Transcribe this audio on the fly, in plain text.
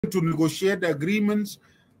to negotiate agreements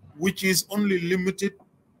which is only limited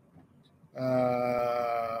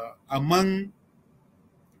among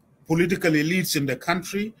political elites in the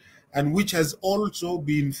country, and which has also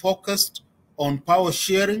been focused on power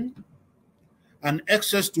sharing and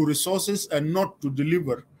access to resources and not to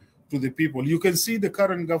deliver to the people. You can see the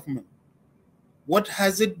current government. What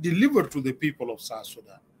has it delivered to the people of South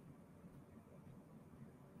Sudan?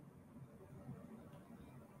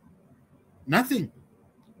 Nothing.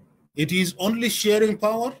 It is only sharing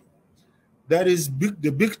power. That is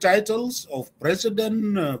the big titles of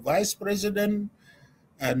president, vice president,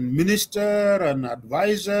 and minister and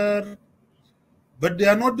advisor, but they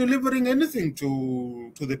are not delivering anything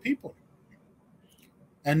to the people.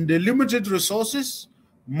 And the limited resources,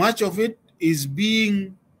 much of it is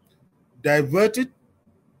being diverted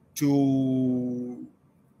to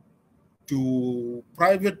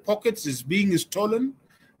private pockets, is being stolen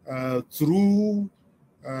through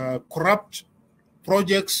corrupt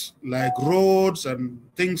projects like roads and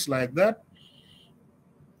things like that,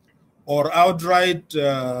 or outright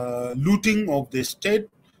looting of the state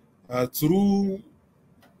through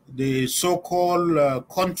the so-called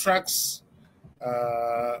contracts,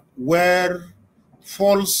 where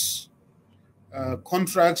false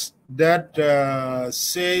contracts that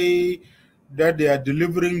say that they are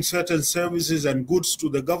delivering certain services and goods to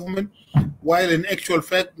the government, while in actual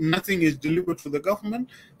fact nothing is delivered to the government,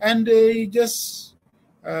 and they just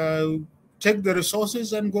take the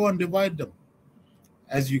resources and go and divide them.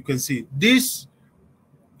 As you can see, this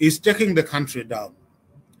is taking the country down.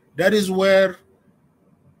 That is where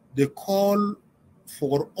the call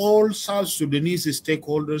for all South Sudanese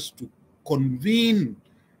stakeholders to convene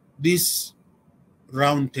this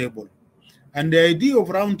round table. And the idea of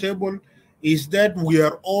round table is that we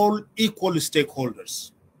are all equal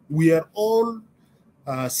stakeholders. We are all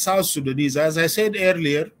South Sudanese. As I said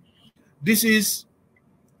earlier, this is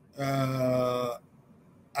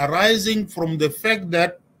arising from the fact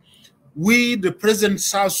that we, the present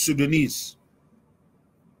South Sudanese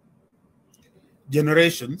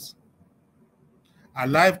generations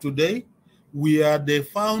alive today, we are the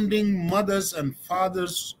founding mothers and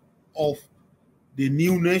fathers of the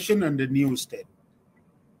new nation and the new state.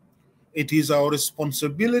 It is our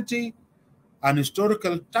responsibility and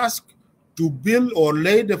historical task to build or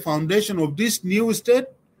lay the foundation of this new state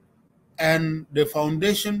and the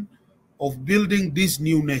foundation of building this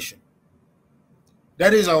new nation.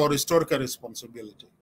 That is our historical responsibility.